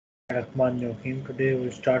Bismillahirrahmanirrahim. Today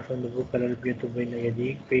we'll start from the book Al-Arabiyyah Bayna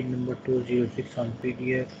Yadayk, page number 206 on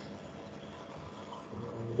PDF.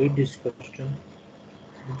 Read this question.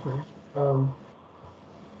 Okay.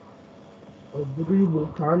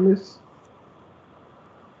 أضرب خامس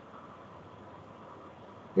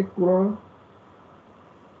اقرأ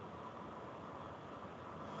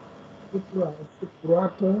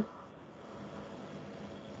فكرة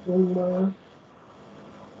ثم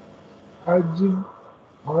أجب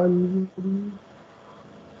عن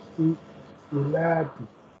صلاتي.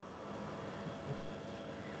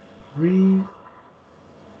 Read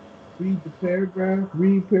read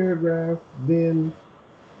paragraph, then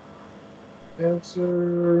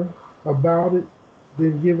answer about it,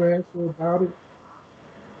 then give answer about it.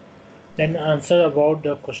 Then answer about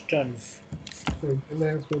the questions. Okay, then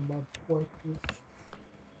answer about the question.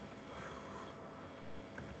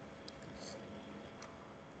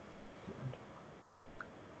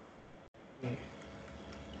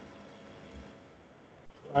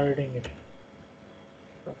 I'm reading it.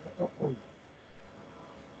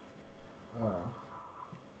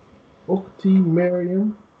 أختي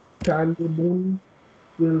مريم طالب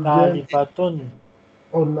في الجامعة. Talibatun.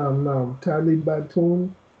 نعم طالبة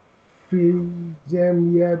في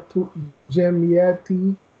جامعة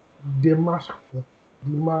دمشق.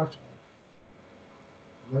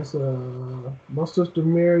 That's my sister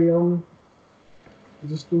Miriam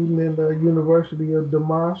is a student in the University of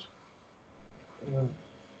Damascus.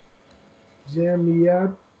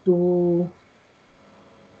 جامعة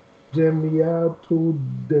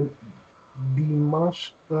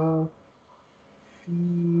دمشق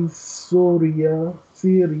في سوريا,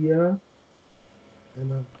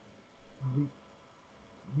 and the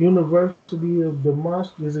University of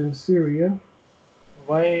Damascus is in Syria.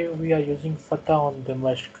 Why we are using Fatah on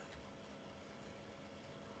Damashq?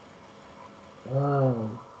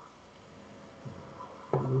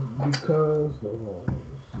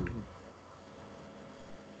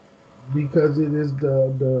 Because it is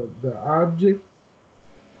the object.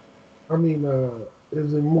 I mean,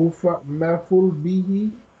 is it maful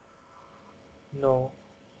bihi? No,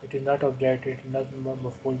 it is not object. It is not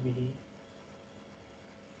maf'ul bihi.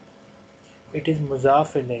 It is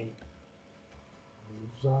muzaf ilayh.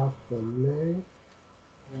 Muzaf alayh.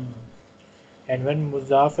 And when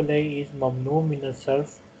muzaf ilayh is mamnu min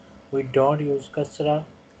as-sarf, we don't use kasra,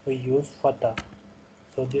 we use fatah.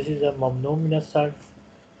 So this is a mamnu min as-sarf,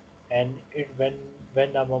 and when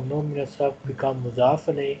a mamnu min as-sarf become muzaf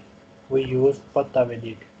alayh, we use fatah with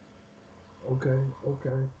it. Okay.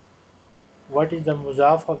 What is the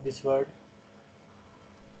muzaf of this word?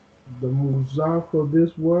 The muzaf of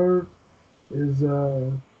this word is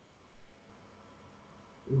the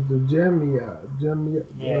jamia.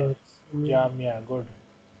 Yes, jamia. Good.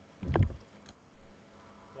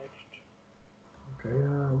 Next.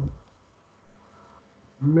 Okay.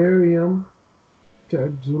 Miriam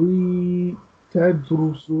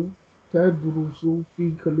تدرس في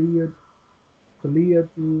كلية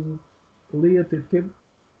الطب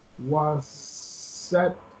وستكون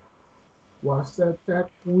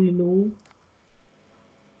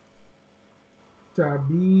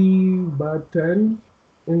طبيبة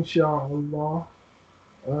إن شاء الله.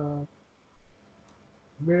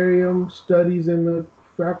 Miriam studies in the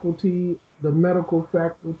medical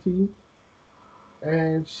faculty,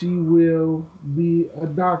 and she will be a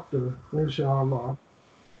doctor, inshallah.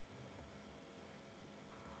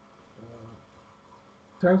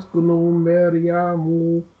 تسكن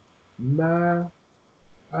مريم مع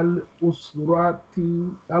الأسرة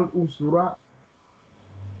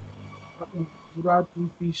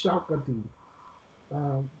في شقة.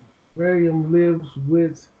 Miriam lives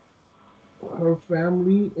with her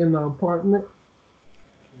family in an apartment.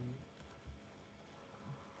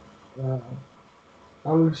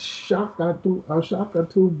 الشقة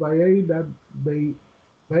بعيدة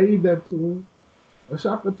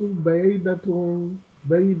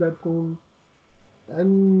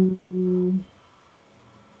Anil.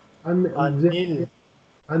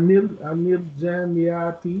 عن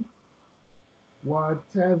الجامعة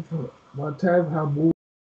وتذهب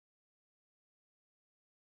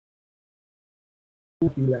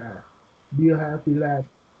بحافلة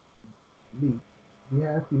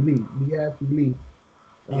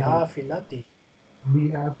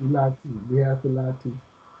Bihafilati. بحافلة.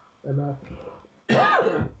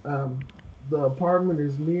 And the apartment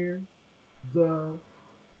is near the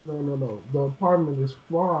no. The apartment is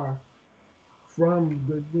far from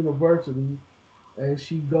the university, and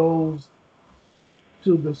she goes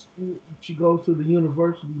to the school. She goes to the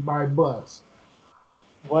university by bus.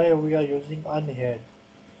 Why we are using an here?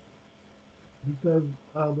 because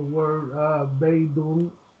the word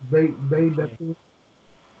baydun, Okay. baydatun.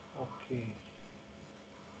 Okay.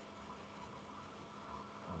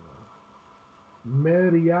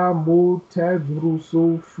 مريم تدرس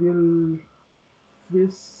في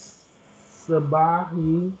الصباح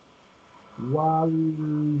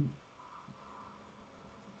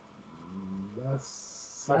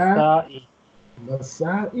والمساء. Masai.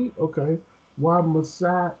 مساء okay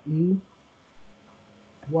ومساء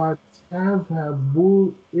وتذهب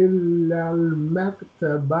إلى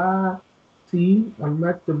المكتبات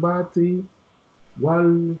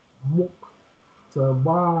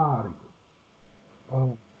والمختبر.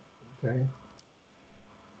 Oh, okay.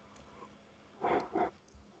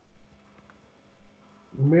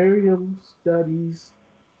 Miriam studies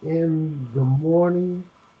in the morning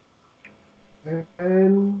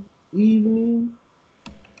and evening.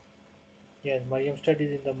 Yes, Mariam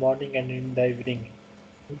studies in the morning and in the evening.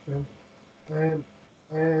 Okay. And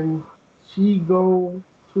and she go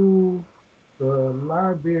to the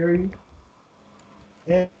library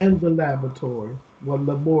and the laboratory. Well,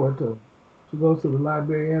 laboratory. She goes to the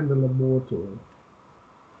library and the laboratory.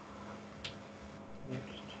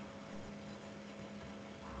 Next.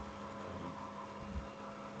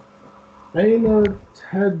 أين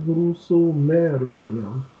تدرس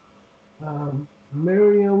مريم؟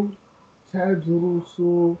 مريم تدرس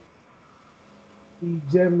في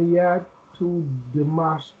جامعة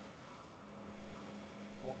دمشق.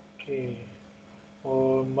 Okay.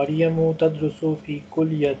 ومريم تدرس في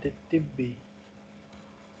كلية الطب.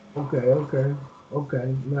 Okay.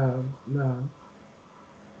 Okay. Now.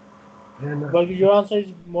 And But your answer is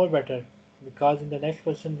more better because in the next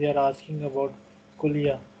question they are asking about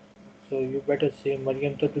kuliya. So you better say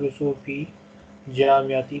Maryam tadrusu fi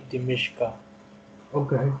Jamiati Dimishka.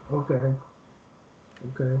 okay. Okay.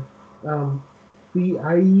 Um, في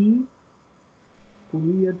أي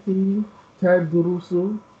كلية تدرس?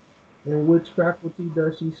 In which faculty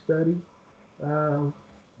does she study? Um,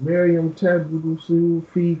 مريم تدرس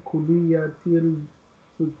في كلية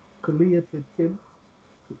الطب.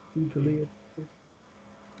 في Okay. كلية الطب.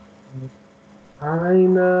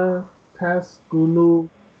 أين تسكن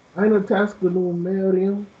أين تسكن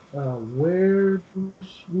مريم? Where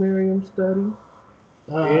does Miriam study?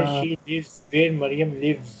 Where Uh, she lives, where Maryam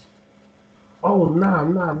lives. oh,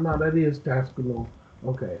 nah, that is Tascalo.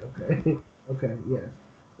 Okay. Okay, yes.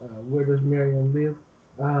 Where does Miriam live?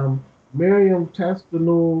 Miriam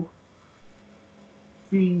Tascalo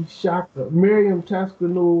fi Shaka. Miriam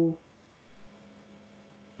Tascalo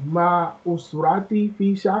ma usrati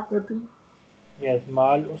fi Shakati. Yes,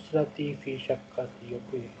 Mal Usrati fi Shakkati.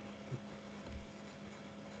 Okay.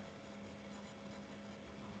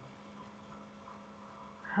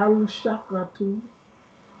 Hal Shakatu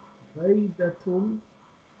Baidatun.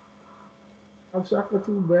 Hal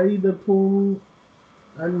Shakatu Baidatun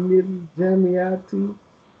Anil Jamiati.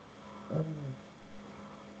 Uh,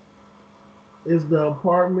 is the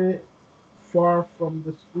apartment far from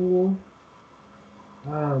the school?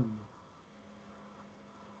 Um,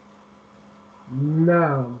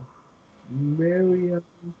 no. Miriam,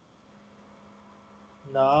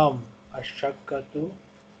 Naam Ashakkatu.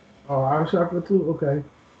 oh, Ashakatu, okay.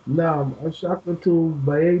 Nam, Ashakatu,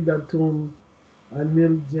 Baedatun,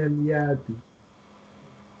 Anil Jamiati.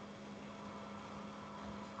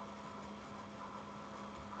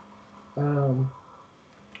 Um,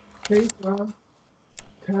 Kaifa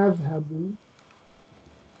Tazhabu,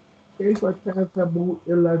 Kaifa Tazhabu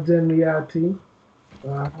ila Jamiati.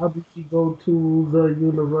 How did she go to the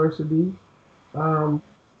university? Um,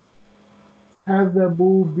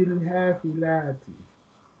 Tazhabu bil Hafilati.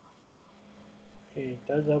 Okay.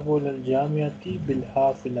 Tazhabu lil Jamiati bil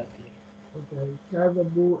Hafilati. Okay,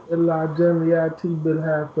 Tazhabu ila Jamiati bil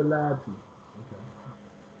Hafilati. Okay.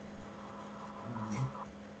 Um,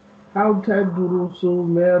 How tadrusu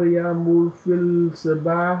Maryamu fil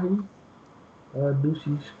sabahi? Do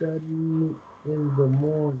she study in the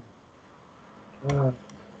morning? Uh,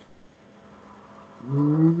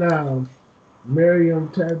 now, Maryam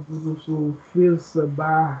tadrusu fil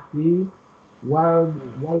sabahi while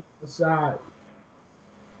aside.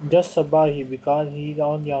 Just Sabahi because he is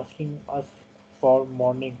only asking us for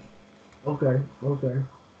morning. Okay. Um,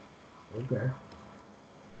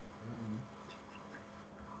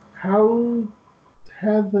 how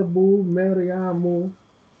tadhabu Maryamu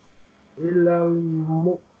ila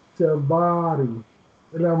al-muktabari?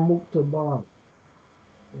 Ila muktabari.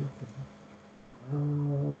 Okay.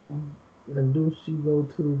 Um, and do she go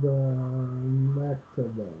to the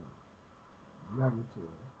maktaba laboratory?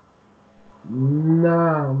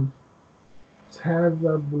 Nam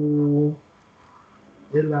tadhabu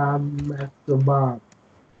إلى مكتبات.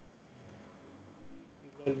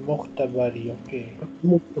 المختبر. Okay.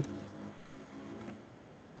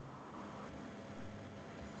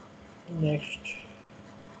 Next.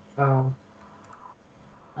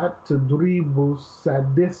 التدريب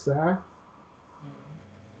السادسة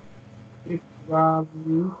اقرأ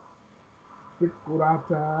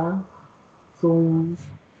فكرة ثم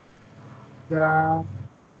دع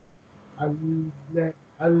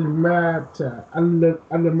المات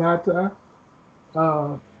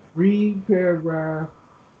read paragraph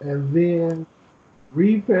and then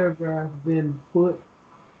read paragraph, then put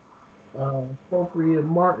appropriate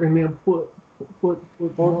mark, and then put Put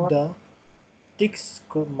mark. the tick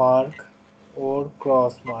mark or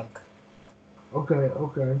cross mark. Okay,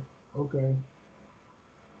 okay, okay,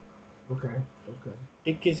 okay, okay.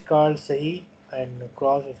 Tick is called sahi and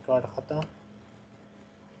cross is called khata.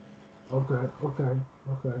 Okay, okay,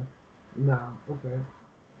 okay. Now, okay,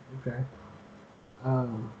 okay.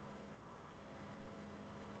 Um,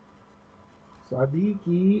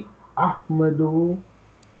 Sadiki Ahmadu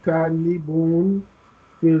Talibun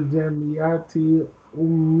fil Jamiati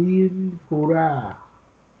Umil Qura.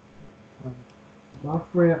 My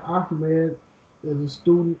friend Ahmed is a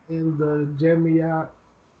student in the Jamiat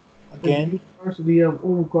at the Again, University of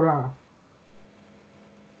Qura.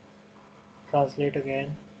 translate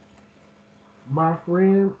again. My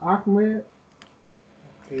friend Ahmed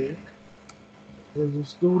Okay. is a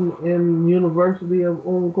student in University of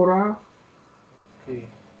Qura. Okay.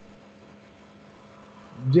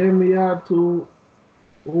 Jamiatu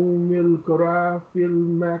Qura fil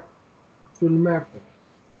Makkah.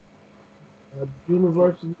 Okay.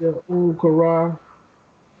 University of Qura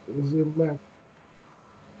is in Makkah.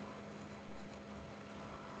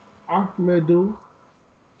 Ahmedu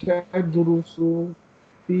Tadrusu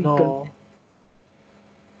fi No.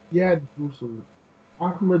 Yadrusu.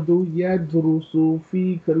 Ahmedu Yadrusu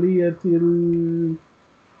fi Kaliyatil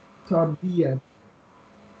Tarbiyat.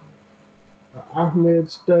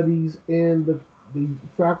 Ahmed studies in the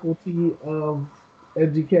Faculty of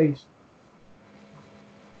Education.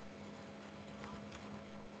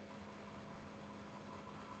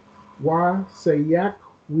 Wa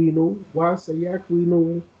Sayakwinu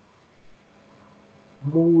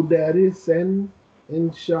Mudarisen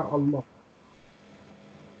Inshallah.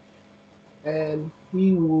 And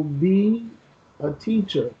he will be a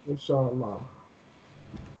teacher, inshallah.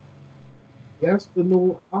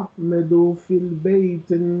 Yastanu Ahmedu fil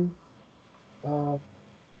Baytin. Uh,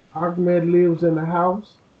 Ahmed lives in a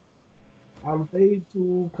house.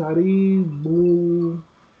 Al-Baytu Karibu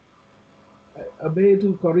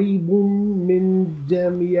Abaytu Karibun min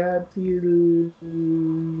Jamiatil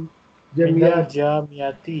Minal Jamiat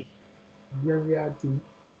Jamiati. Jamiati.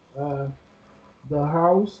 Uh, the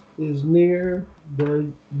house is near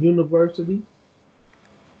the university.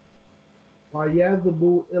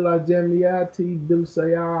 Wayadhabu ila Jamiati bil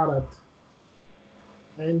Sayarat.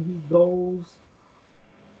 And he goes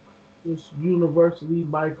to university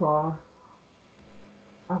by car.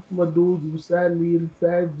 Ahmadu Yusali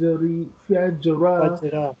Fajra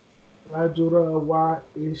Fajra. Fajra wa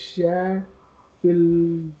Isha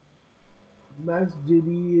fil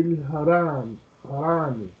Masjidil Harami.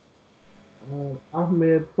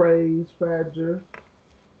 Ahmed prays Fajr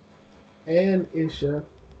and Isha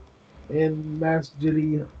in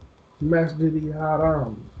Masjidi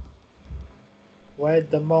Haram. Why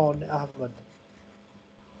the Mount Ahmad?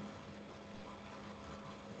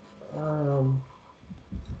 Um,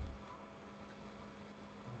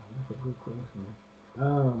 that's a good question.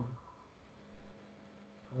 Um,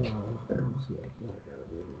 let me see. I gotta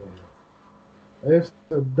read it down. It's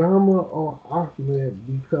the Dharma on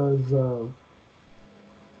Ahmed because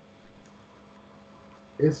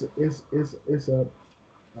it's a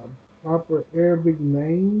proper Arabic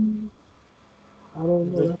name. I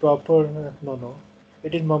don't know. With proper. No, no.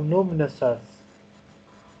 It is Mamnu min as-sarf.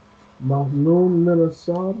 Mahnoon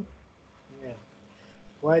Minasar. Yeah.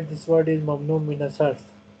 Why this word is Mamnu min as-sarf?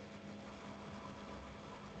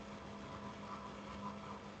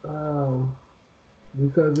 Um,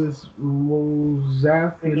 because it's It is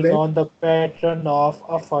Muzafile. on the pattern of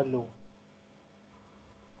Afalu.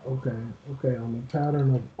 Okay, okay, on the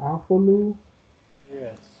pattern of Afalu.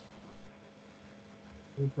 Yes.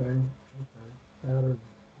 Okay, okay, pattern of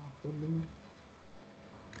Afalu.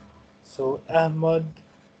 So Ahmad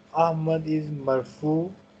is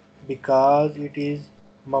marfu because it is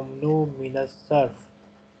Mamnu min as-sarf.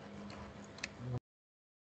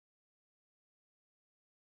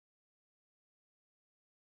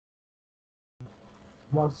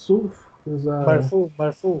 Masuf is Marfu,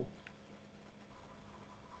 marfu.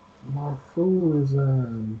 Marfu is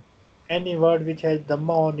Any word which has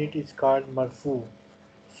dhamma on it is called marfu.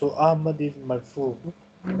 So Ahmad is marfu.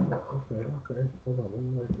 okay. Hold on, let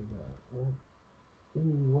me write it down.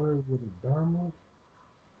 Any word with a dharma?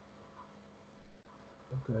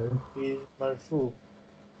 Okay, Is marfu.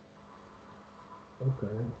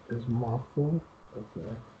 okay. It's marfu. Okay,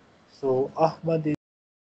 So Ahmad is,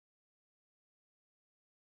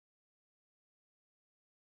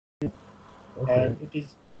 okay. and it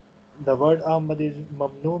is the word Ahmad is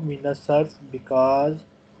mamnu min sarf because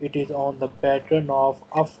it is on the pattern of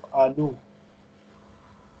af'alu.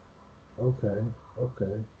 Okay,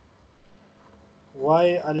 okay.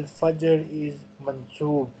 Why al-fajr is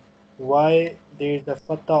mansoob? Why there is a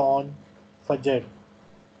fatha on fajr?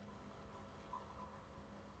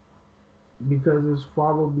 Because it's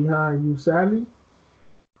followed behind you, Sally?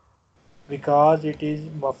 Because it is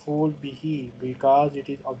maf'ul bihi, because it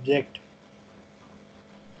is object.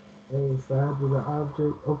 Oh, side to the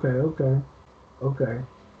object. Okay, okay, okay,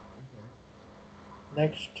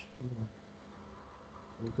 Next,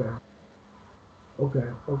 okay, okay,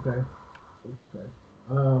 okay, okay.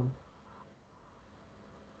 Um,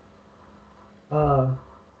 uh,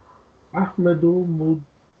 Ahmadu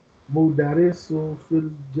Mudarisu fil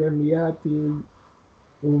Jamiati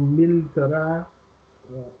Umil.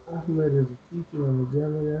 Ahmed is a teacher in the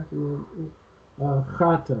Jamia.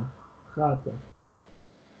 Khata. Khata.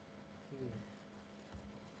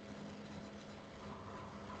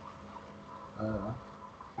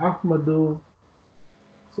 Ahmadu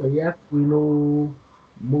Sayakinu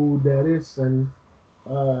Mudarisan.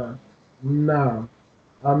 Nam.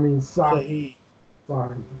 I mean, Sahih.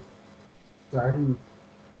 Sahih. Sahih.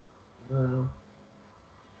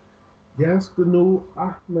 Yaskunu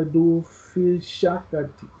Ahmadu fi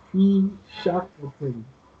Shakati. Fi Shakatin.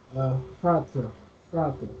 Khata.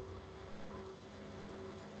 Khata.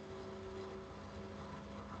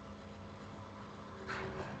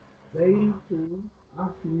 Baytu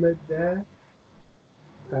Ahmada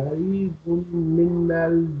قريب من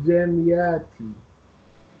الجامعات.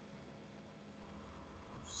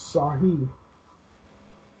 صحيح.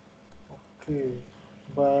 Okay,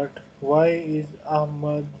 but why is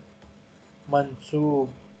Ahmad mansoob?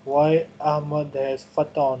 Why Ahmad has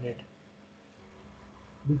fatha on it?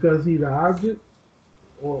 Because he's an object,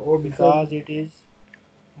 or because Because it is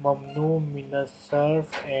mamnu min sarf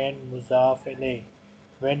and muzaf alayh.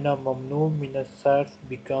 When a mamnu min sarf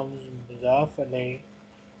becomes muzaf alayh,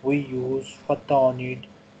 we use fatha on it.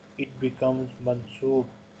 It becomes mansoob.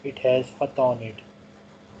 It has fatha on it.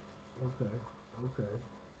 okay, okay,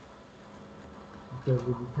 because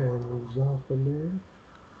it became Zophile.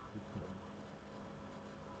 Okay,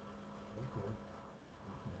 okay,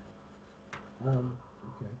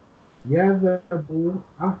 okay. يذهب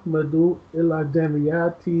أحمد إلى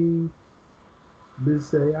جامعة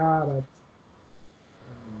بسيارة.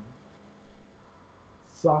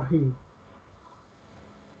 صحيح.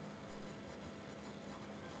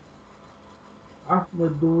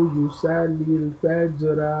 أحمد يصلي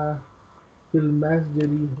الفجر في المسجد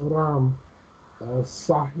الحرام.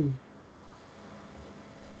 صحيح.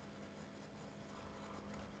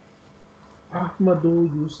 أحمد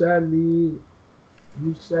يصلي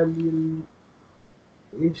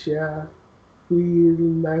العشاء في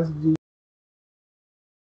المسجد.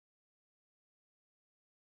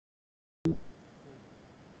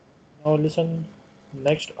 Now listen,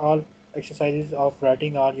 next all exercises of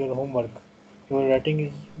writing are your homework. Your writing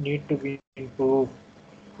is need to be improved.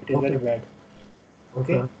 It is very Okay, bad.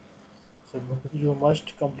 Okay? okay, So okay. you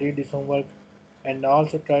must complete this homework and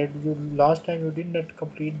also try to do last time you did not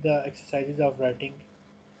complete the exercises of writing.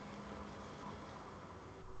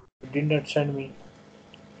 You did not send me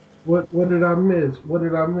What did I miss? What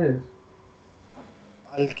did I miss?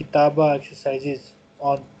 al-kitaba exercises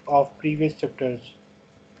on of previous chapters.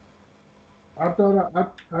 I thought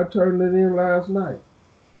I turned it in last night.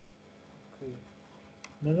 Okay.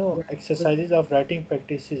 No, Right. exercises of writing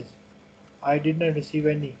practices. I did not receive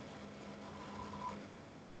any.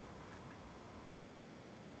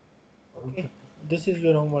 Okay, Okay, this is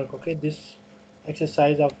your homework. Okay, this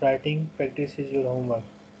exercise of writing practice is your homework.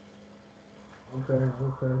 okay,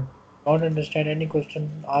 okay, Don't understand any question,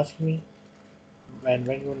 ask me. And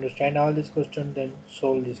when you understand all these questions, then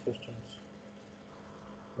solve these questions.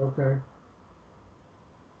 okay,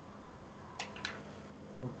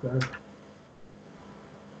 okay.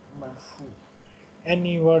 Marfu.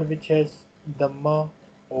 Any word which has dhamma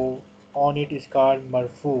or on it is called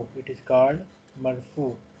marfu. It is called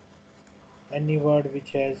marfu. Any word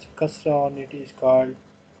which has kasra on it is called.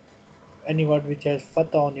 Any word which has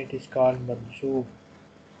fatha on it is called mansoob.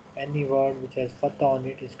 Any word which has fatha on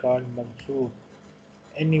it is called mansoob.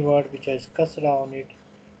 Any word which has kasra on it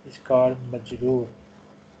is called majroor.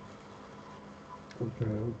 Okay.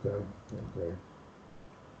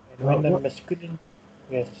 And when the What? masculine,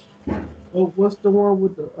 yes, Oh, what's the one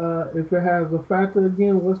with the if it has a factor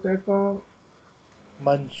again? What's that called?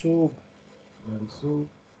 mansoob. Mansoor.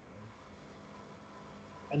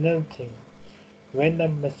 Another thing, when the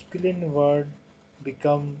masculine word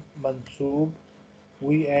become mansoob,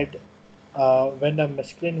 we add when the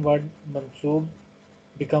masculine word mansoob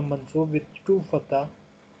become mansoob with two fatha,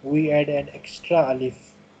 we add an extra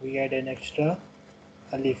alif. We add an extra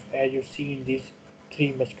alif as you see in these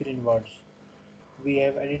three masculine words. We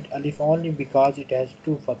have added alif only because it has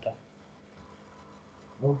two fatha.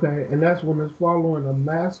 Okay, and that's when it's following a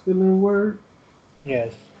masculine word.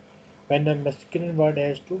 Yes. When the masculine word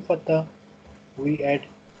has two fatha, we add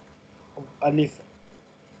alif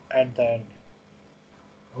at the end.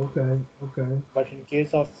 Okay. But in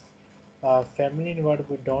case of feminine word,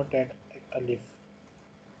 we don't add alif.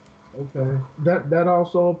 Okay. That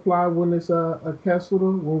also apply when it's a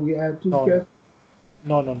kesura, when we add two No, no,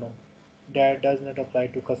 kes. no. That does not apply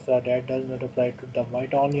to kasra. That does not apply to dhamma.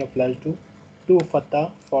 It only applies to two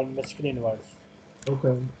fatha for masculine words.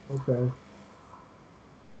 Okay.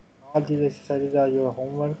 All these exercises are your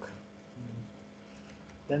homework.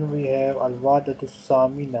 Then we have al-wadatu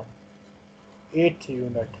samina, eighth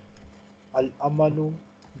unit. Al-amalu,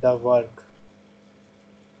 the work.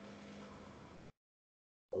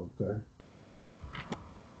 Okay.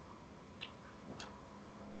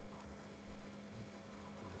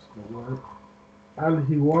 That's the word.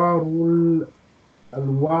 Al-hiwarul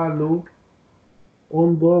al-walu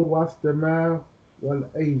انظر واستمع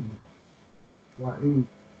والعيد وعيد.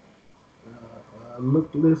 Look,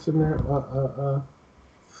 listen,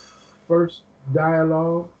 first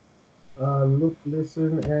dialogue. Look,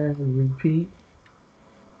 listen, and repeat.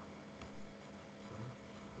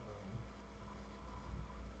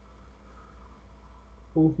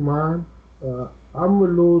 Uthman,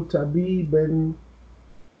 عملوا طبيبا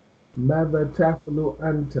ماذا تفعل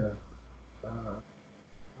أنت? Uh,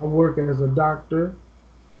 I work as a doctor.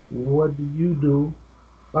 What do you do?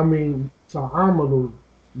 I mean, تعملوا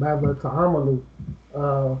ماذا تعملوا?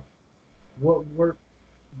 Uh, what work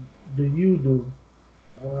do you do?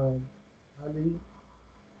 Ali,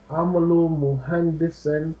 عملوا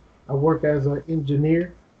مهندسا. I work as an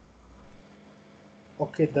engineer.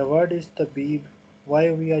 Okay, the word is tabib.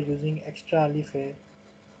 Why we are using extra alif here?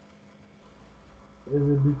 Is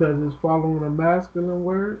it because it's following a masculine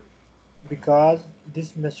word? Because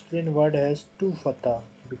this masculine word has two fatha.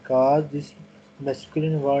 Because this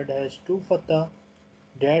masculine word has two fatha,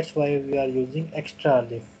 that's why we are using extra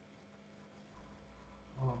alif.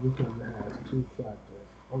 Oh, because it has two factors.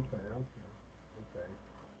 Okay.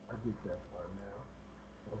 I get that part now.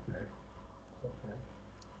 Okay.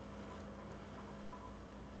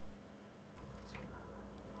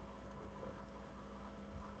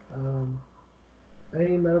 Um,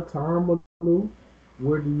 أين تعمل?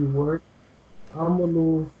 Where do you work?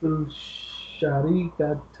 أعمل في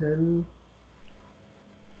شركة.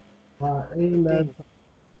 وأين Tin.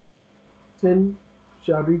 تن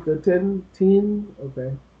شركة تن.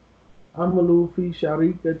 Okay. أعمل في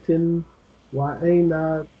شركة. وأين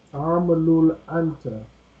تعمل أنت?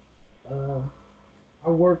 Uh, I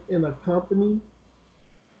work in a company,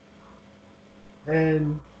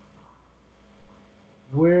 and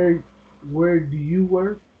where do you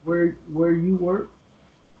work? Where you work?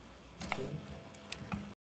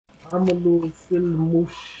 عملوا في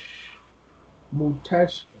المستشفى.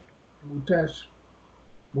 مستشفى. مستشفى.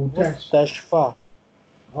 Mustashfa.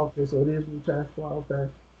 Okay, so it is مستشفى. Okay.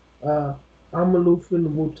 Uh, عملوا في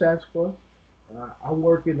المستشفى. I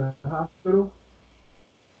work in a hospital.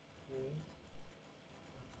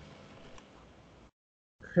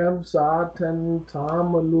 كم ساعة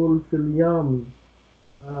تعمل في اليوم?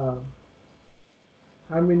 Uh,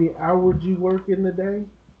 how many hours you work in the day?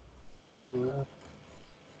 Uh,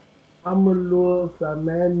 عملوا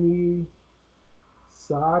ثماني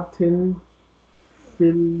ساعات في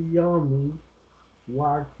اليوم.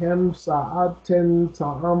 وكم ساعة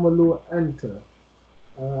تعمل أنت?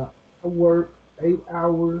 I work 8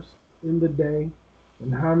 hours in the day.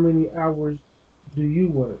 And how many hours do you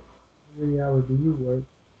work? How many hours do you work?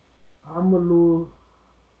 عمل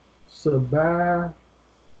 7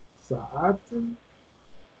 ساعات.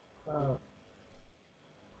 Uh,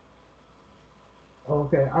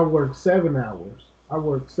 okay, I work 7 hours. I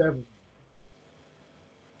work 7.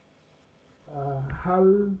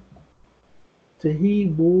 هل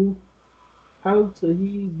تهيب هل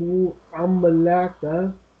تهيب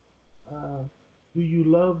عملك? Uh, Do you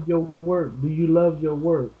love your work? Do you love your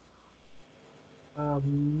work?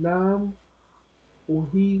 Nam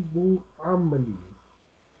uhibu amali.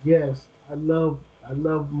 Yes, I love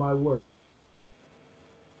my work.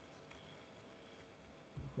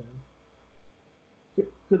 Okay.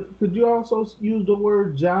 Could you also use the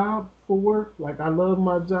word job for work? Like I love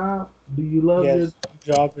my job. Do you love your? Yes,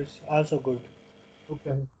 job is also good.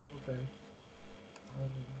 Okay, okay.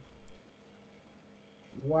 Um,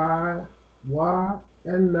 why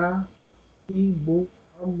anna ibu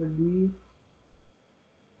amali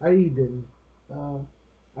aiden. Uh,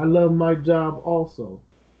 I love my job also.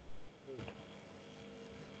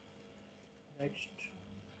 Next,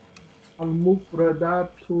 Al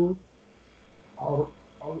mufradatu al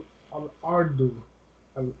al ardu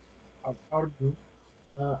al ardu.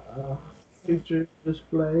 Uh, picture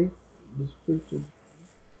display. This picture.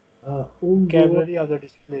 Unzur. vocabulary of the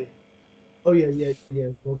display. Oh yeah.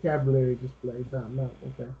 Vocabulary display. No.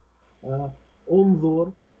 Okay.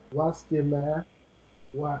 Unzur wastima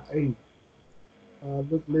wa'id.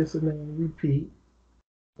 Look, listen, and repeat.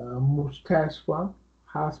 Mustashfa,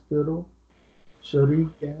 hospital.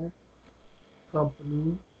 Sharika,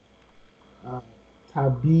 company. Uh,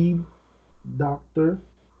 Tabib, doctor.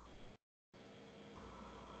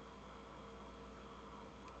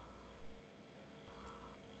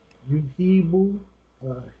 Yuhibu,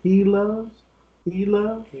 he loves. He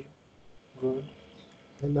loves. Okay, good.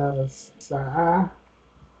 And Sa'ah,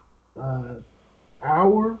 uh,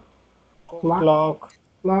 hour, clock,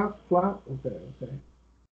 Clock, clock. Okay.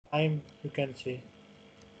 time, you can say.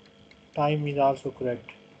 Time is also correct.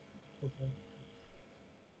 Okay.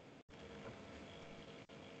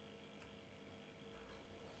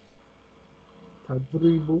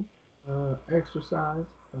 Tadribu, exercise.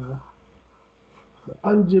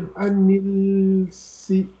 Anjib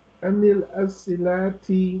anil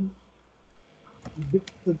asilati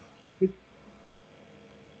bit bit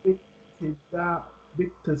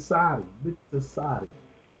bit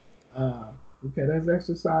Uh, okay, that's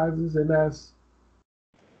exercises and that's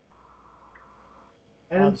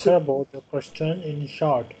answer. Answer about the question in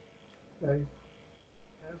short. Okay,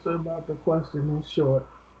 answer about the question in short.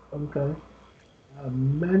 Okay,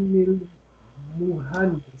 Manil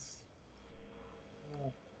Muhandis. Uh,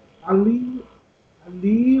 Ali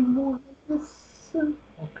Ali Muhandis.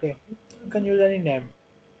 Okay, you can use any name.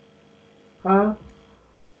 Huh?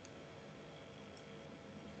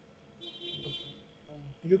 Uh,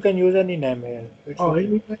 You can use any name here. It's oh, okay.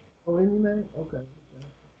 anything? Oh, anything? Okay.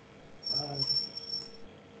 Uh,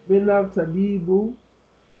 Minal Tabibu.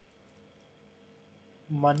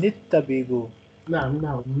 Manit tabigu.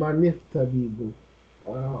 No, Manif Tabibu.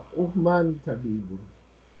 Uthman Tabibu.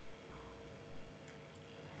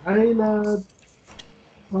 Aina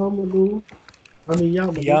Tamalu. I mean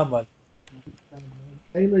Yamalu. Yamal.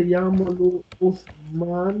 Aina Yamalu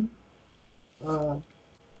Uthman. Uh,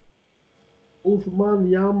 Uthman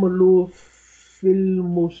Yamalu Fil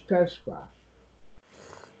Mustashfa.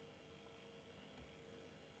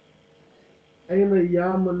 Aina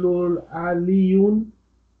Yamalu Aliyun.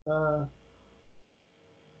 Uh,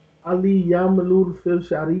 Ali Yamalu Fil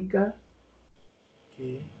Sharika.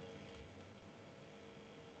 Okay.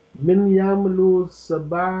 Min Yamalu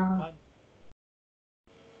Sabah.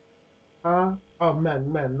 Man. Oh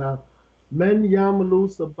man now. Men Yamalu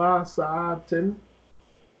Sabah Sa'atin.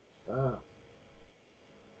 Uh,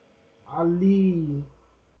 Ali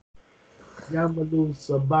Yamalu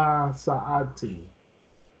Sabah Sa'atin.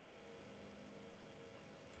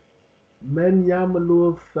 من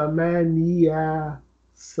يعمل ثمانية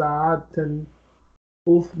ساعات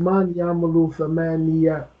عثمان يعمل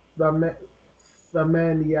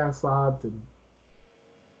ثمانية ساعات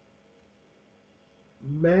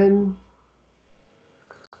من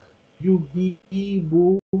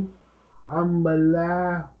يجيب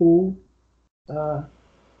عمله آه،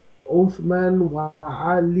 عثمان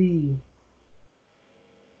وعلي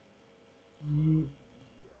ي-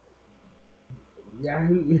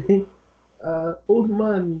 يهي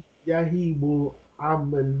عثمان يهيب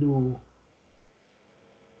عمله.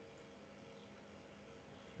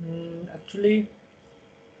 Actually,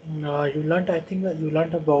 you learnt. I think that you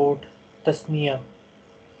learnt about tasniya,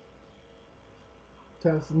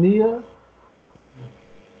 تثنية.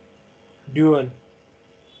 dual.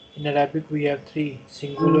 In Arabic, we have three: No.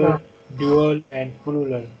 singular, dual, and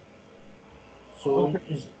plural. So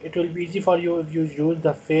Okay. it will be easy for you if you use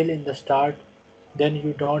the fail in the start. Then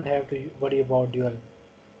you don't have to worry about dual.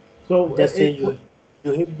 So Just say you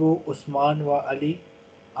yuhibbu Usman wa Ali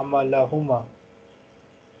amalahuma.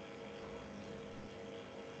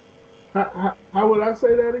 how would I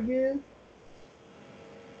say that again?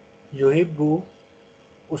 Yuhibbu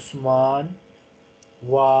Usman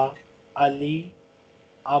wa Ali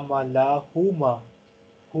amalahuma.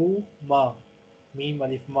 Huma. Mim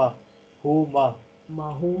alif ma. Huma.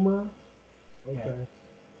 Mahuma. Yeah. Okay.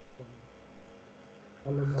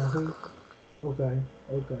 Alamahu. Okay.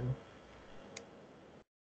 Okay.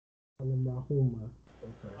 Alamahuma.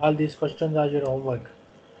 Okay. All these questions are your homework.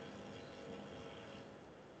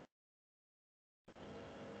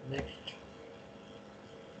 Next.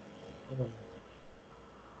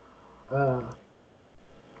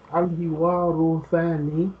 الحوار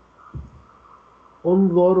ثاني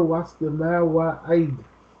انظر واستمع وعيد.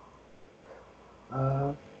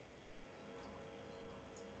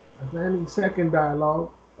 Planning second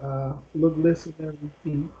dialogue. Look, listen, and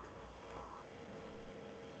repeat.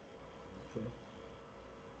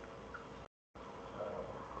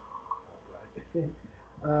 Okay.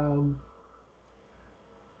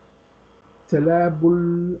 تلاب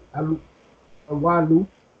الأول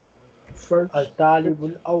first. الطالب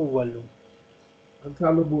الأول.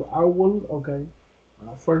 الطالب الأول. Okay.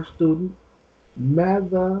 First student.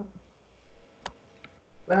 ماذا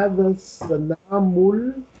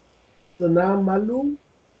سنعمل سنعمل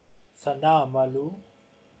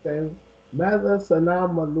okay. ماذا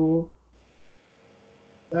سنعمل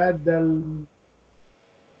بعد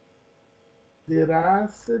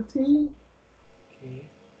الدراسة okay.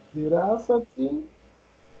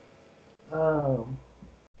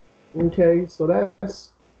 Okay, so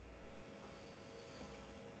that's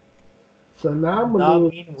Na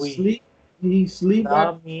سنعمل mean we. sleep. He sleep Na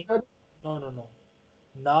after mean study? no.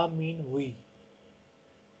 Na mean we.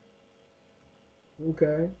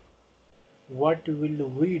 Okay. What will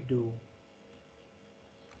we do?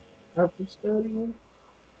 After studying?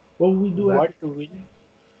 What will we do after?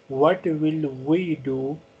 What will we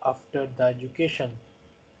do after the education?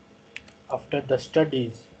 After the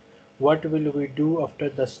studies? What will we do after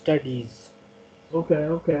the studies? Okay,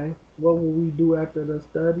 okay. What will we do after the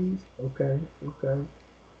studies? Okay, okay.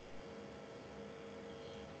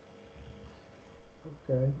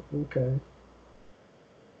 Okay, okay.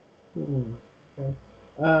 Okay.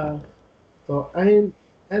 So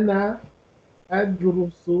أنا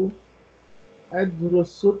أدرس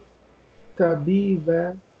الطبيب.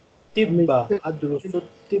 I mean, Tibba. Adrusu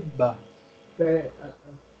tibba. okay,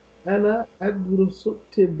 أنا أدرس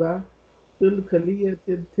الطب في كلية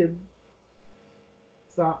الطب.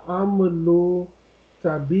 سأعمل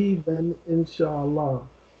طبيبا إن شاء الله.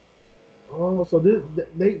 Oh, so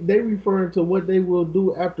they referring to what they will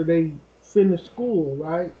do after they finish school,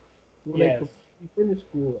 right? When they Yes. completely finish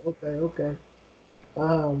school. Okay, okay.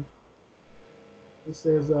 Um, it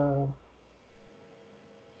says,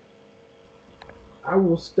 I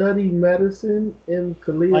will study medicine in I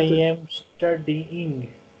Kalia. am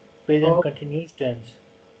studying. Present Oh, continuous tense.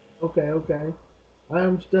 okay, okay. I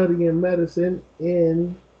am studying medicine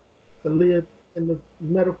in Kalia in the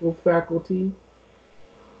medical faculty,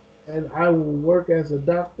 and I will work as a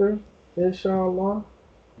doctor, inshallah.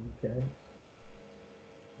 Okay.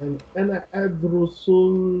 And أنا أدرس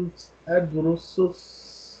صيدلة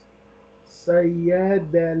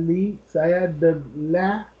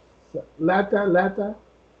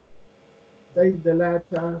صيدلة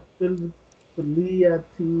في الكلية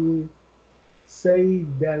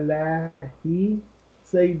صيدلاتي.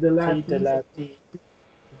 Sayyidalati.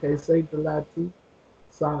 Okay, صيدلاتي.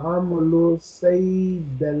 سأعمل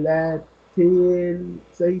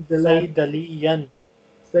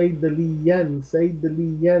Sayyidaliyan.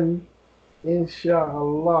 صيدليا إن شاء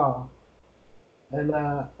الله. And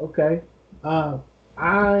okay, uh,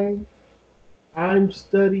 I I'm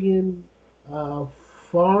studying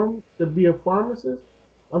farm to be a pharmacist.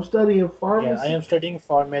 I'm studying Yeah, I pharmacy. am studying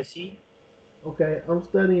pharmacy. Okay, I'm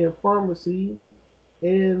studying pharmacy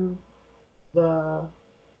in the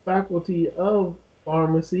faculty of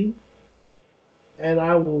pharmacy, and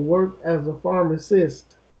I will work as a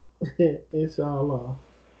pharmacist, inshallah.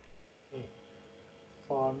 Okay.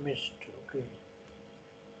 Pharmacist. Okay.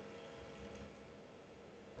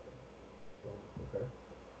 Okay.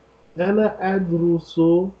 أنا أدرس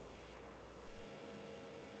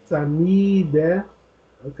تمريض.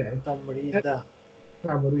 Okay. Tamrida.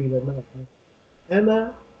 تمريض. No.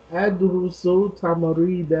 أنا أدرس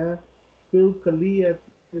تمريض في كلية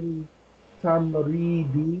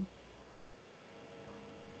التمريض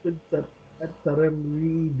في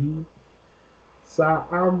التمريض.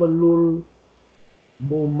 سأعمل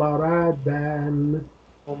ممرضا.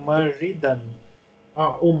 Umaridan.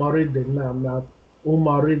 أمرض. نعم نعم.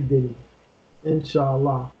 أمرض إن شاء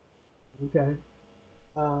الله. Okay.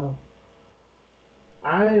 Uh,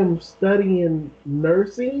 I am studying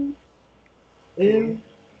nursing Okay. in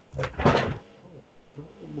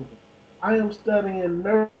I am studying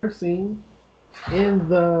nursing in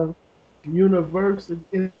the university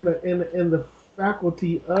in the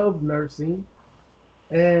faculty of nursing,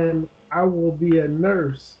 and I will be a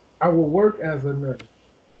nurse. I will work as a nurse,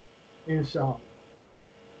 inshallah.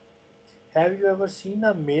 Have you ever seen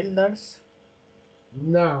a male nurse?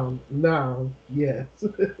 No, no, yes,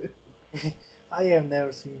 I have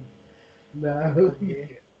never seen no, a male.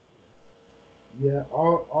 yeah,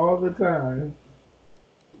 all the time,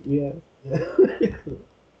 yeah.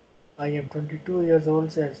 I am 22 years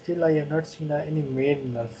old and still I have not seen any male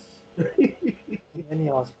nurse in any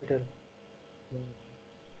hospital.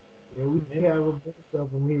 Yeah, we Maybe have a bunch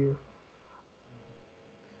of them here.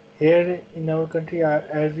 here in our country,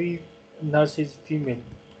 every nurse is female.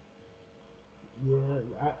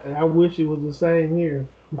 Yeah, I wish it was the same here.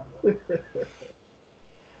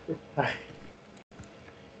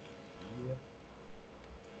 Yeah.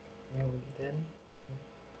 Um, Then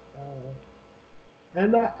uh,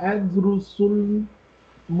 أنا أدرس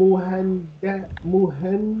المهند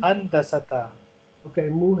مهن handasata, okay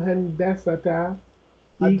مهندسة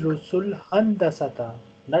في adrusul handasata,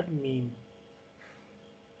 not mean.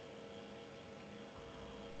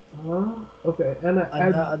 okay Anna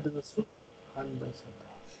adrusul handasata.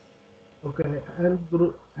 okay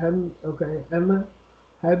okay أنا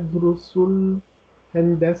أدرس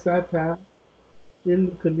الهندسة في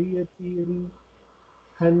الكلية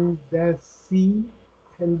الهندسي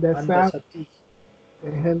هندسة Handasati.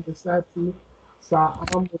 هندسة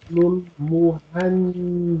سأعمل مهندسا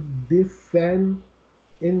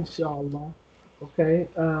inshallah. Okay.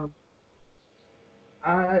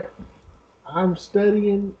 I I'm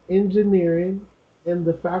studying engineering in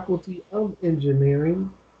the faculty of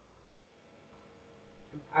engineering.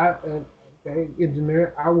 Okay,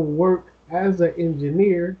 engineer. I will work as an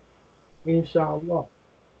engineer, inshallah.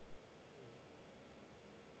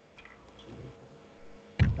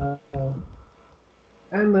 Uh,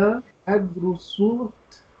 أنا أدرس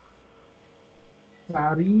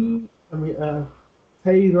تاريخ I mean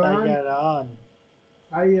طيران Tayaran.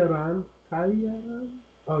 طيران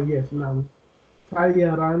oh yes نعم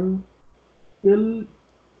طيران في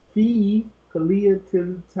في كلية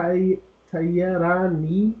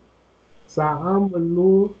الطيران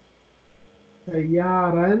سأعمل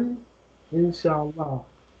طيارا inshallah.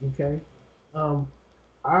 Okay. Um,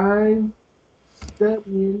 I'm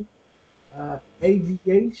studying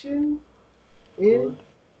aviation Good. in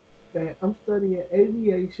okay, I'm studying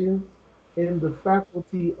aviation in the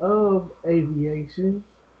faculty of aviation.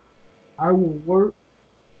 I will work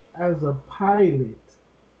as a pilot,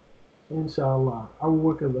 inshallah. I will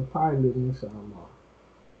work as a pilot, inshallah.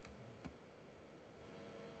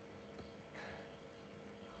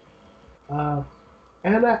 Uh,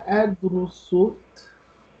 أنا أدرس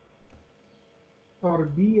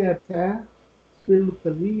تربية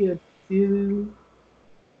في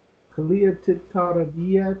كلية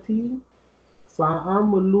التربية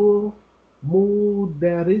سأعمل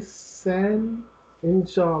مدرسا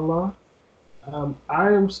inshallah.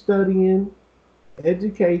 I am studying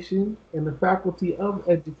education in the faculty of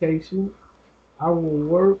education. I will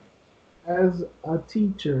work as a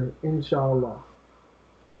teacher, inshallah.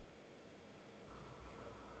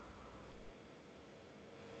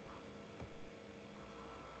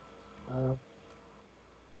 Uh,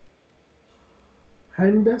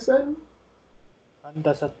 Henderson.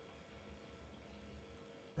 Handasat.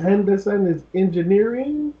 Henderson is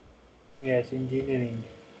engineering. Yes, engineering.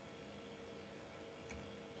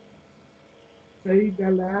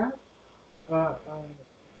 Saydala, uh, uh,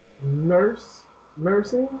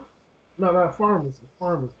 nursing. No, not pharmacy.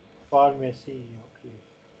 Pharmacy. Pharmacy. Okay.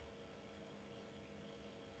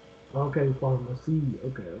 Okay, pharmacy.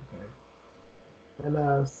 Okay, okay. And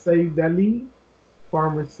Saydali,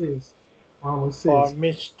 pharmacist. Pharmacist.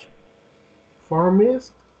 Pharmacist.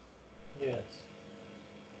 Pharmacist. Yes.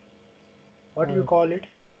 What do you Uh, call it?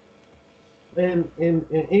 in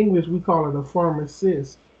English, we call it a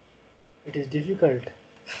pharmacist. It is difficult.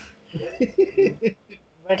 You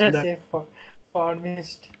better No. say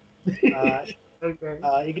pharmacist. Uh,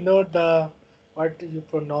 Okay. ignore the what you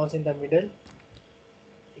pronounce in the middle.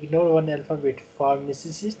 Ignore one alphabet.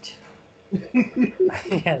 Pharmacist.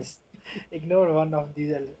 Yes. Ignore one of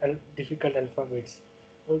these difficult alphabets.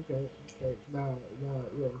 Okay. Okay. No. No.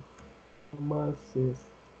 Yeah. Pharmacist.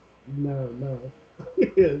 No. No.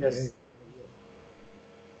 Okay. Yes.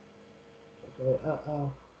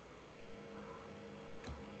 Okay.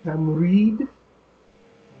 Tamreed.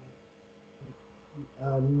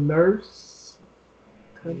 Nurse.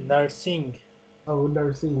 Nursing. Oh,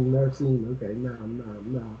 nursing. Nursing. Okay. No. No.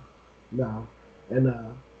 No. No. And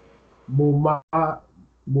Muma,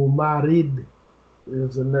 Mumarid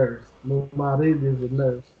is a nurse. Mumarid is a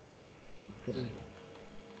nurse. Okay.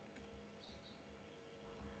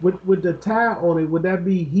 With the tie on it, would that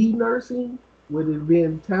be he nursing? Would it be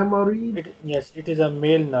in Tamarid? Yes, it is a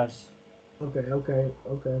male nurse. Okay. Yeah, okay.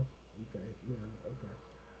 Okay.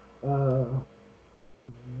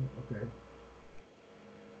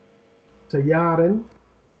 Tayarin.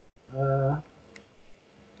 Uh,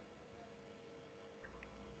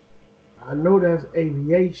 I know that's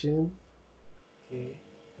aviation. Okay,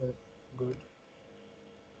 uh, good.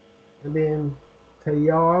 and then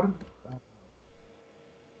Tayar, uh,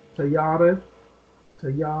 Tayara,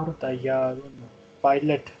 Tayar, Tayyarun,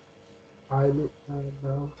 pilot. pilot,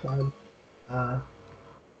 no, pilot. Uh,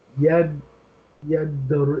 Yad,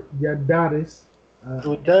 Yadaris. Uh,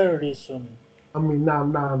 Tudarisun. I mean, now,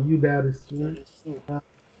 Udaris. Tudarisu.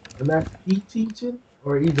 And that's teaching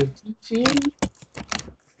or either teaching.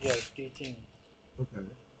 Yes, teaching. Okay.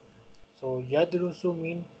 So Yadrusu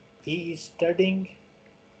mean he is studying,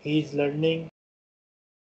 he is learning.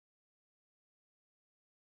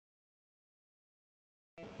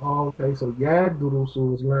 Okay, so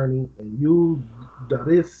Yadrusu is learning and you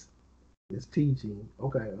Daris is teaching.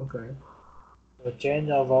 Okay. The change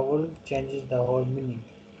of vowel changes the whole meaning.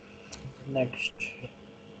 Next.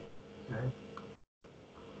 Okay.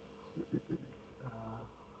 Uh,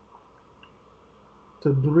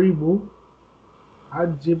 Tadribu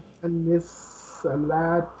Ajib Anis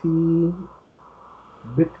Salati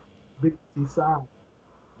Bik Biktisar.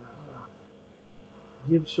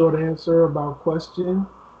 Give short answer about question.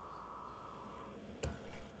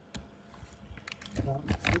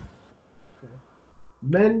 Okay.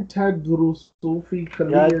 Men tadrusu fi Yad,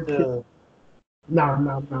 kaliyati.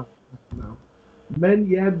 No.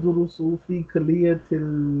 من يدرس في كلية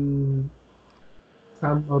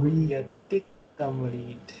التمريض. Yatik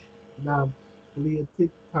Tamrid. نعم كلية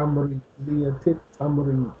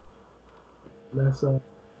التمريض. That's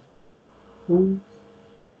who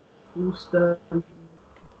who studies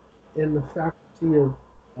in the faculty of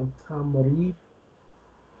Tamrid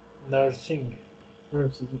Nursing.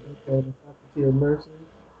 nursing. Okay, the faculty of nursing.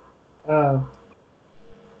 Uh,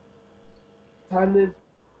 Talib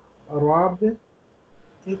Arabic,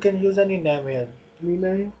 You can use any name here. any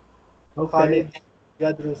name? Okay, Khalid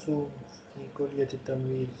Yadrusu fi Kulliyat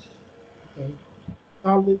Tamrid. okay.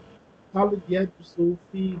 Talib Talib يدرس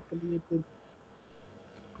في كلية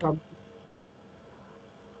التمريض.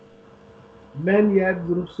 من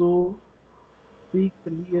يدرس في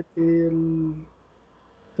كلية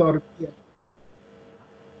التربية.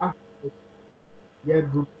 أحمد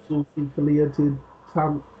يدرس في كلية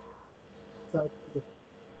التربية.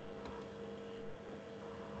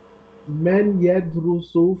 من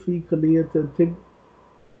يدرس في كلية الطب.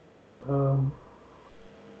 آم،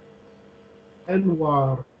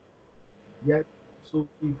 أنوار يدرس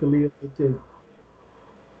في كلية الطب.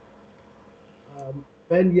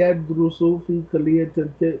 من يدرس في كلية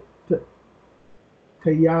الطب.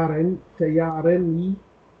 تيارن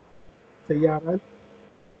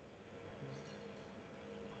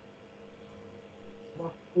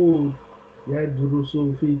محمود يدرس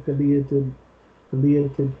في كلية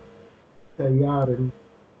التيارن.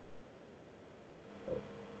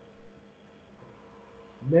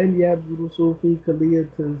 من يدرس في كلية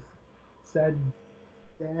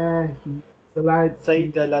السداهي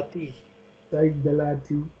Said Dalati.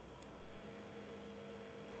 صيدلة.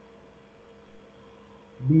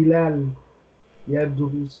 بلال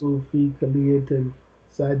يدرس في كلية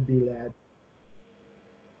الصيدلة.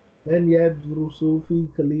 من يدرس في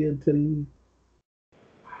كلية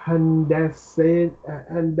الهندسة.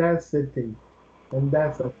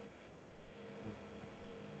 هندسة.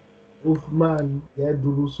 عثمان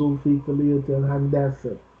يدرس في كلية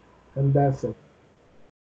هندسة.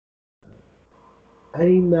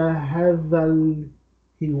 أين هذا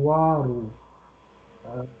الحوار؟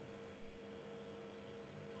 آه،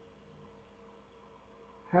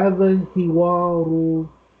 هذا الحوار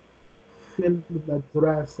في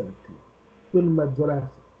المدرسة. في المدرسة.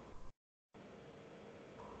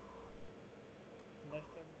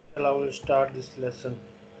 Next time I will start this lesson.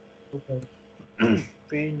 Okay.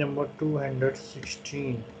 Page number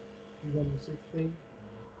 216. 2016.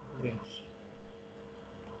 Yes.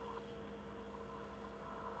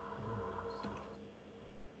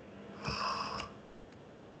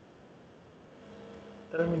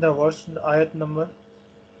 Tell me the verse, the ayat number.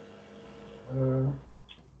 Uh,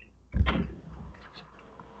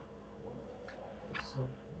 so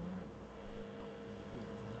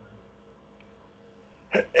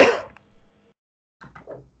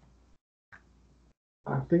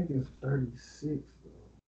I think it's 36.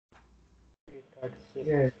 36.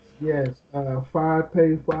 Yes, yes.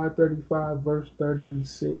 535, verse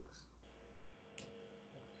 36.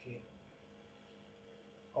 Okay.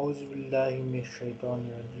 أعوذ بالله من الشيطان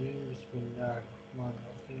الرجيم بسم الله الرحمن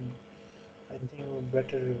الرحيم. I think we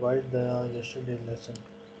better revise the yesterday's lesson.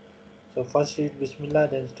 So first read Bismillah,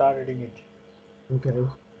 then start reading it. Okay.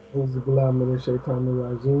 Auzubillahi minash shaitanir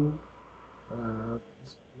rajim.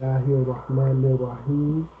 Bismillahir rahmanir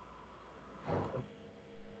rahim. Uh,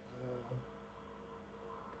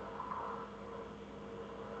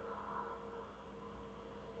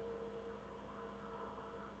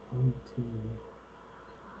 18.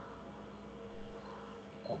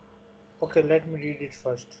 Okay, let me read it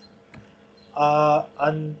first.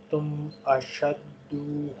 أأنتم أشد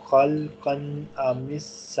خلقا أم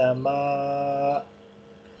السماء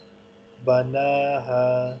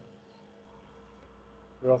بناها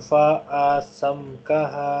رفع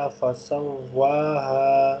سمكها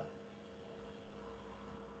فسواها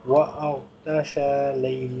وأغطش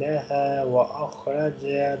ليلها وأخرج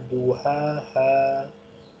ضحاها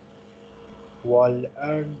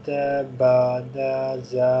والأرض بعد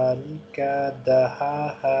ذلك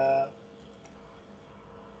دحاها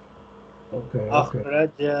Okay.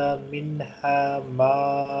 أخرج منها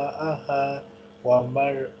ماءها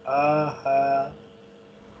ومرعاها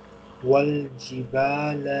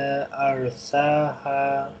والجبال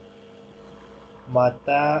أرساها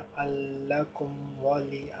متاعا لكم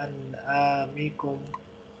ولأنعامكم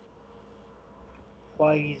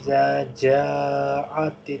فإذا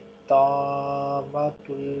جاءت الطامة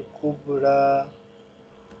الكبرى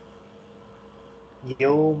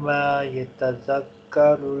يوم يتذكر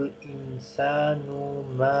الإنسان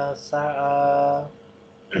ما سعى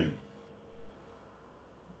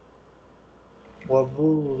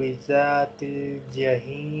وبرزت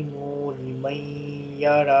الجحيم لمن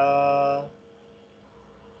يرى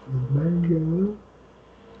Manual.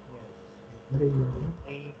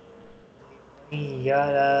 لمن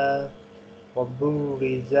يرى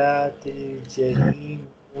وبرزت الجحيم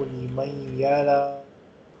لمن يرى.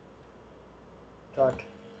 Start.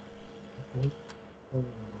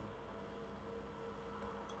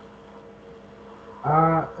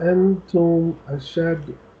 أأنتم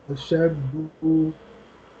أشد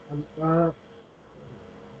خلقا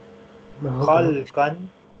no, okay. خلقا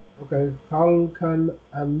Okay. خلقا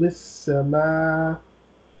أم السماء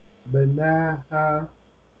بناها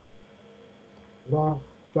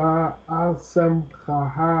رفع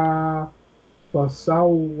سمكها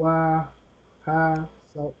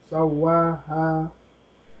سواها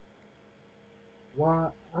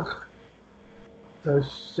وأغطش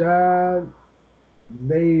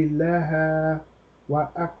ليلها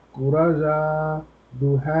وأخرج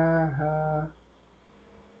ضحاها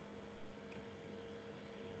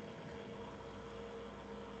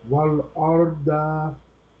والأرض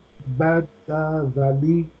بعد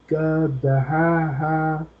ذلك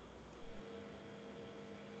دحاها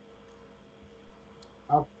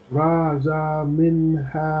أخرج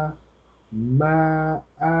منها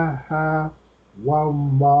ماءها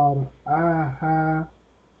ومرعاها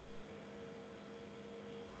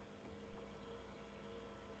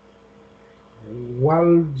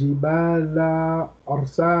والجبال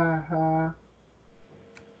أرساها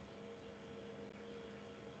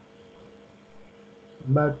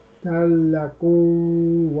متلكم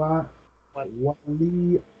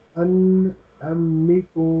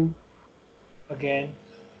ولأنعامكم. again.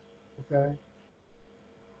 Okay.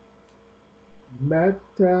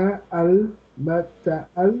 متاع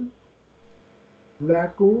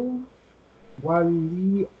لكم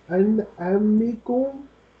ولأنعامكم.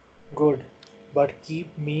 Good. But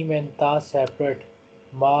keep meme and ta separate.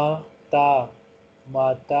 Ma ta.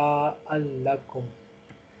 Mata allakum.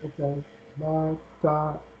 Okay.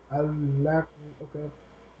 متاع لكم. Okay.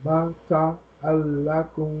 متاع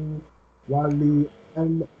لكم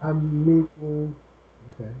ولأنعامكم.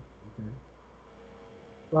 Okay. Okay.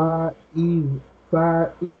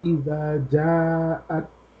 فإذا جاءت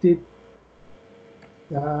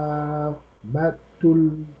التامة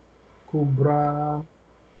الكبرى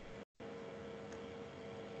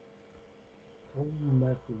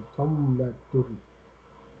طمة الكبرى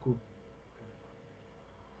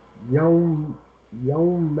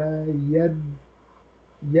يوم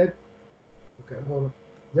يد okay, hold on.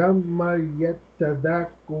 يوم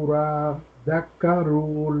ذكر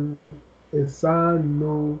الإنسان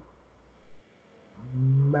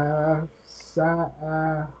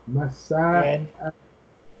مساء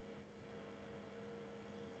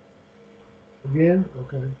Again. again.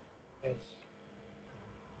 Okay. Yes.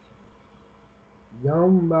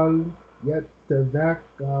 يوم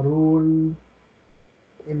يتذكر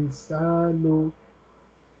insanu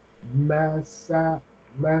masa'a.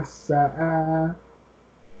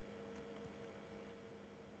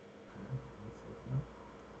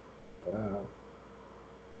 Uh,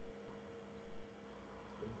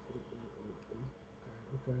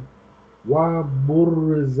 okay. Wa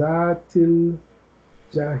burzatil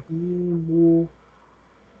jahimu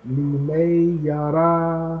liman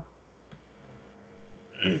yara.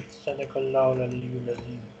 Sadaqallahu al-aliyyul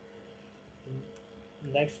azim.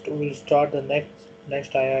 Next, we'll start the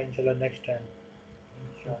next ayah inshallah next time.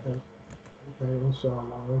 Inshallah. Okay. Okay.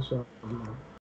 Inshallah. Inshallah.